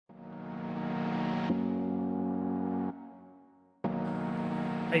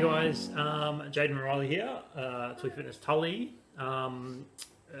Hey guys, Jaden Riley here, Toy Fitness Tully. I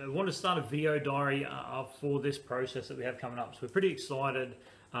want to start a video diary for this process that we have coming up. So we're pretty excited.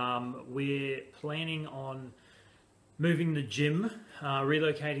 We're planning on moving the gym,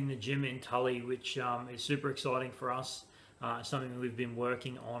 relocating the gym in Tully, which is super exciting for us. Something that we've been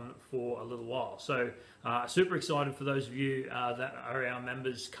working on for a little while. So super excited for those of you that are our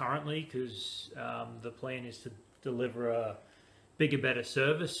members currently, because the plan is to deliver a bigger, better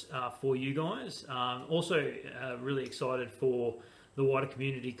service for you guys. Also really excited for the wider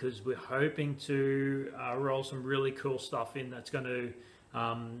community, because we're hoping to roll some really cool stuff in that's going to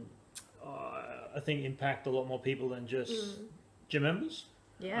I think impact a lot more people than just gym members.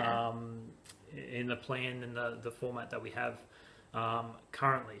 Yeah. In the plan and the format that we have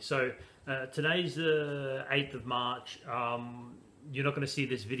currently. So today's the 8th of March. You're not going to see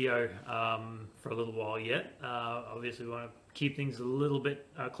this video for a little while yet. Obviously we want to keep things a little bit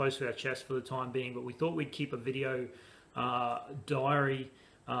close to our chest for the time being, but we thought we'd keep a video diary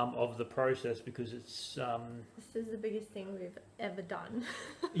of the process, because it's this is the biggest thing we've ever done.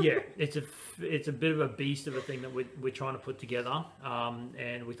 yeah, it's a bit of a beast of a thing that we're trying to put together,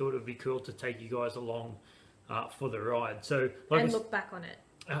 and we thought it would be cool to take you guys along for the ride. So and look back on it.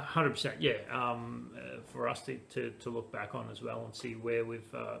 100%, yeah. For us to look back on as well and see where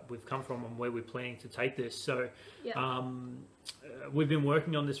we've come from and where we're planning to take this. So yeah. We've been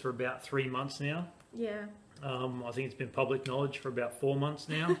working on this for about 3 months now. Yeah. I think it's been public knowledge for about 4 months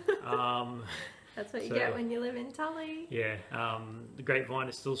now. That's what you get when you live in Tully. Yeah, the grapevine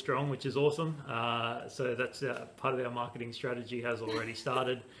is still strong, which is awesome. So that's part of our marketing strategy has already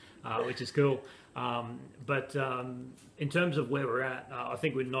started, which is cool. But in terms of where we're at, I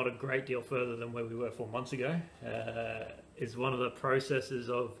think we're not a great deal further than where we were 4 months ago. Is one of the processes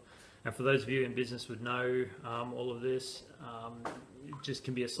of, and for those of you in business would know all of this, it just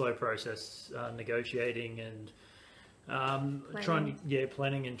can be a slow process, negotiating and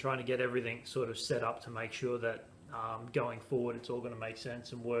planning and trying to get everything sort of set up to make sure that going forward it's all going to make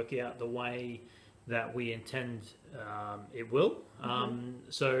sense and work out the way that we intend it will.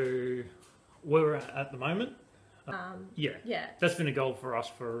 So where we're at the moment, that's been a goal for us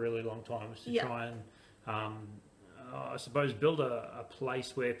for a really long time, is to try and I suppose build a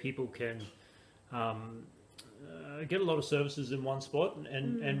place where people can get a lot of services in one spot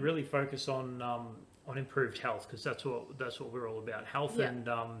and really focus on improved health, because that's what we're all about. Health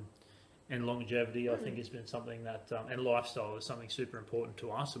and longevity, I think, has been something that and lifestyle is something super important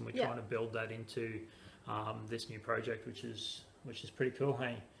to us, and we're trying to build that into this new project, which is pretty cool.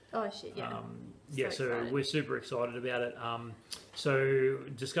 Hey. Oh shit, yeah. So we're super excited about it. So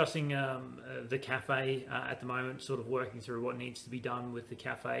discussing the cafe at the moment, sort of working through what needs to be done with the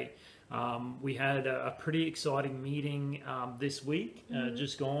cafe. We had a pretty exciting meeting this week,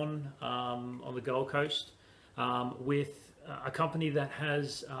 just gone, on the Gold Coast, with a company that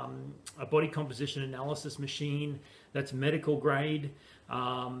has a body composition analysis machine that's medical grade,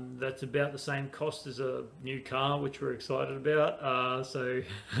 that's about the same cost as a new car, which we're excited about. So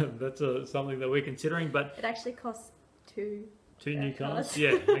that's something that we're considering. But it actually costs two new cars.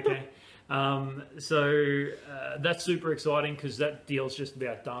 Yeah, okay. So that's super exciting, because that deal's just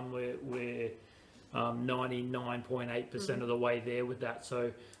about done. We're 99.8% of the way there with that.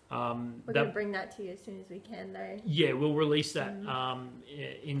 So we're going to bring that to you as soon as we can, though. Yeah, we'll release that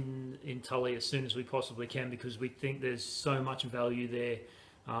in Tully as soon as we possibly can, because we think there's so much value there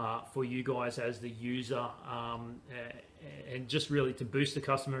for you guys as the user, and just really to boost the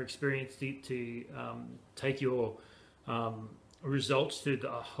customer experience, to take your results to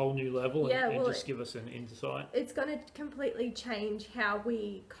a whole new level, and just give us an insight. It's going to completely change how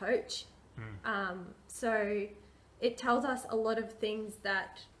we coach. So it tells us a lot of things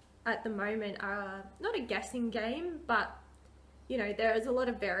that at the moment are not a guessing game, but you know, there is a lot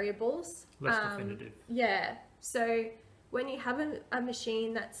of variables. Less definitive. Yeah. So when you have a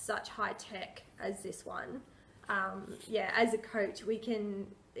machine that's such high tech as this one, as a coach,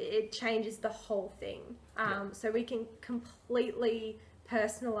 it changes the whole thing. So we can completely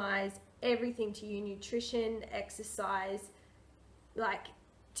personalize everything to you: nutrition, exercise, like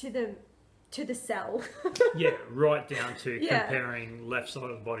to the cell. Right down to comparing left side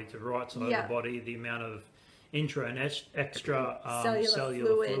of the body to right side of the body, the amount of intra and extra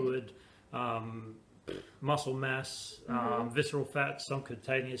cellular fluid, muscle mass, visceral fat,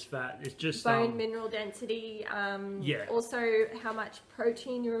 subcutaneous fat. It's just bone mineral density. Also, how much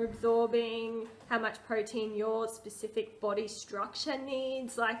protein you're absorbing, how much protein your specific body structure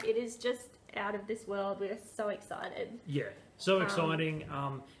needs. Like, it is just out of this world. We're so excited. So exciting,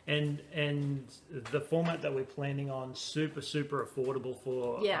 and the format that we're planning on super affordable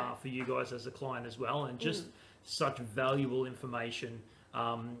for you guys as a client as well, and just such valuable information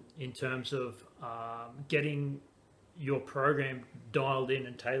in terms of getting your program dialed in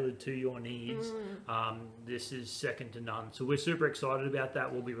and tailored to your needs. This is second to none. So we're super excited about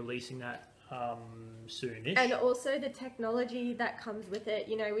that. We'll be releasing that soonish. And also the technology that comes with it.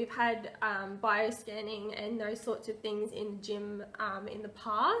 You know, we've had bioscanning and those sorts of things in gym in the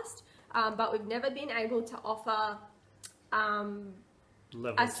past, but we've never been able to offer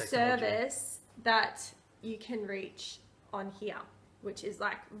a service that you can reach on here, which is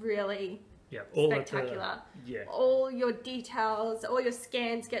like really spectacular. All your details, all your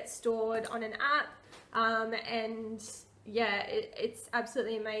scans get stored on an app, and it's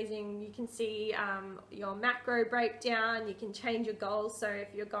absolutely amazing. You can see your macro breakdown, you can change your goals. So if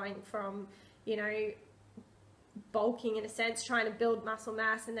you're going from, you know, bulking in a sense, trying to build muscle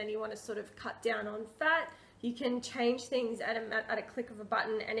mass, and then you want to sort of cut down on fat, you can change things at a click of a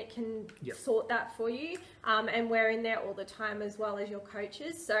button, and it can sort that for you. And we're in there all the time, as well as your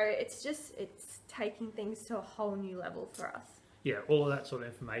coaches. So it's taking things to a whole new level for us. Yeah, all of that sort of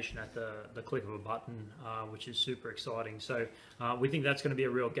information at the click of a button, which is super exciting. So we think that's going to be a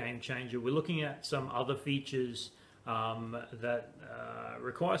real game changer. We're looking at some other features that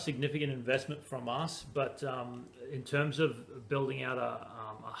require significant investment from us, but in terms of building out a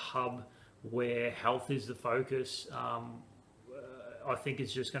hub where health is the focus, I think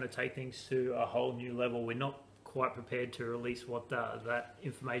it's just going to take things to a whole new level. We're not quite prepared to release what that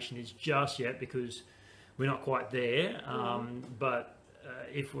information is just yet, because we're not quite there, but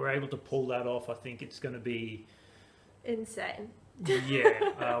if we're able to pull that off, I think it's going to be insane.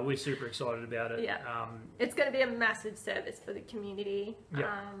 We're super excited about it. It's going to be a massive service for the community.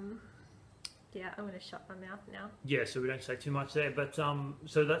 I'm going to shut my mouth now. So we don't say too much there, but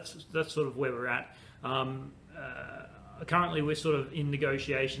so that's sort of where we're at. Currently we're sort of in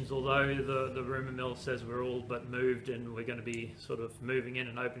negotiations, although the rumour mill says we're all but moved and we're going to be sort of moving in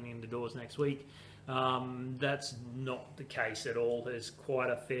and opening the doors next week. That's not the case at all. There's quite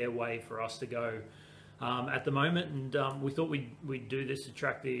a fair way for us to go at the moment, and we thought we'd do this to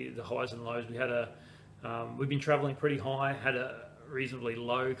track the highs and lows. We've been travelling pretty high, had a reasonably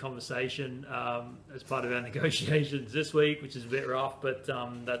low conversation as part of our negotiations this week, which is a bit rough, but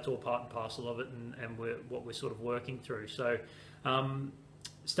that's all part and parcel of it, and what we're sort of working through. So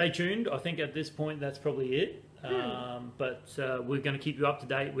stay tuned. I think at this point that's probably it. But we're going to keep you up to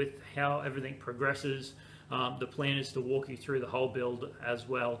date with how everything progresses. The plan is to walk you through the whole build as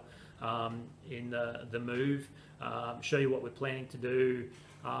well in the move, show you what we're planning to do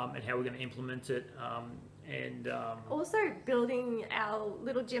and how we're going to implement it. And also building our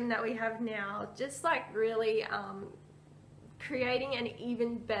little gym that we have now, just like really creating an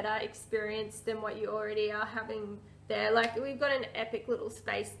even better experience than what you already are having there. Like, we've got an epic little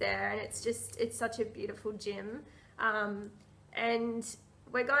space there, and it's such a beautiful gym, and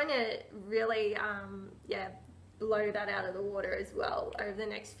we're going to really blow that out of the water as well over the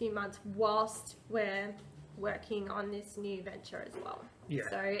next few months, whilst we're working on this new venture as well.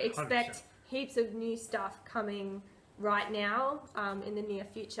 So expect 100%. Heaps of new stuff coming right now in the near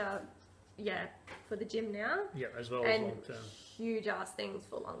future, for the gym now. As well as long term. Huge ass things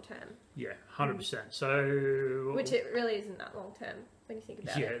for long term. 100%. So, which it really isn't that long term when you think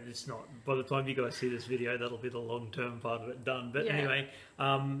about it. It's not. By the time you guys see this video, that'll be the long term part of it done. But anyway,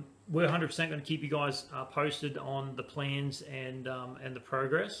 we're 100% going to keep you guys posted on the plans and the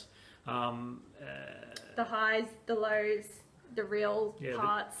progress. The highs, the lows, the real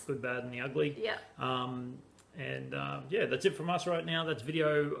parts. The good, bad, and the ugly. That's it from us right now. That's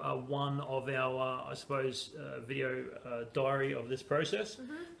video one of our, I suppose, video diary of this process,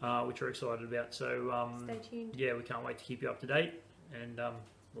 which we're excited about. So stay tuned. We can't wait to keep you up to date, and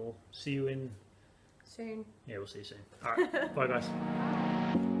we'll see you soon. Yeah, we'll see you soon. All right, bye guys.